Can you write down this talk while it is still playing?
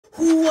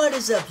What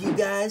is up, you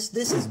guys?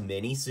 This is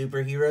Mini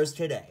Superheroes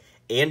Today.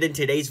 And in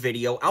today's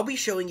video, I'll be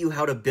showing you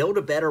how to build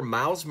a better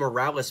Miles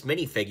Morales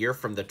minifigure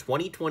from the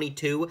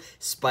 2022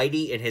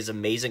 Spidey and His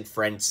Amazing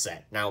Friends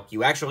set. Now,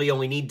 you actually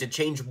only need to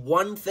change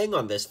one thing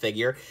on this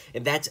figure,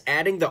 and that's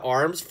adding the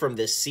arms from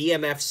the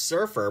CMF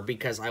Surfer,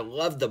 because I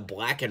love the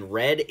black and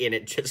red, and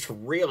it just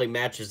really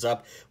matches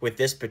up with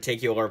this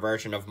particular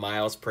version of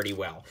Miles pretty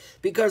well.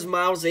 Because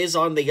Miles is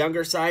on the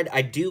younger side,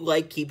 I do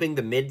like keeping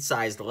the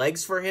mid-sized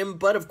legs for him,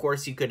 but of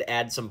course you could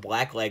add some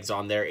black legs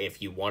on there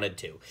if you wanted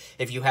to.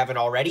 If you haven't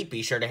already,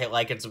 be sure to hit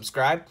like and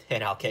subscribe,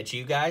 and I'll catch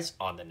you guys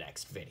on the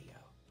next video.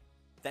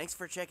 Thanks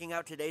for checking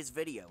out today's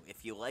video.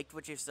 If you liked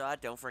what you saw,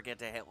 don't forget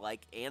to hit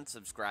like and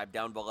subscribe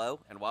down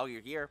below, and while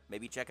you're here,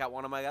 maybe check out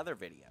one of my other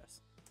videos.